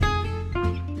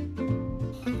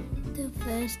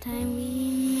first time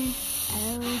we met,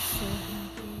 I was so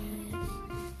happy.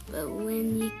 But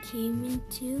when you came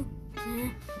into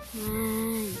my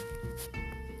mind,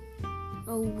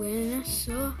 oh, when I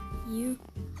saw you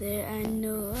there, I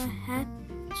know I had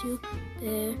to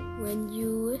there. When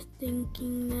you were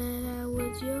thinking that I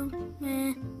was your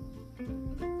man,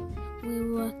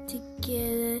 we walked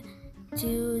together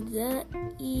to the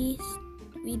east.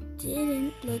 We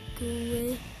didn't look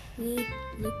away, we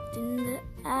looked in the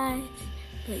eyes.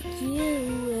 But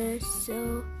you were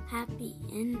so happy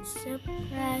and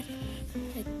surprised.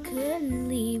 I couldn't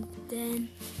leave then.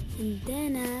 And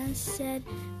then I said,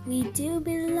 we do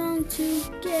belong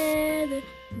together,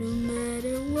 no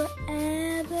matter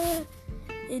whatever.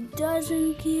 It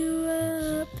doesn't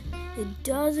gear up, it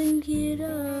doesn't get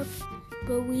up,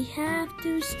 but we have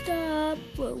to stop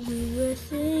what we were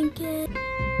thinking.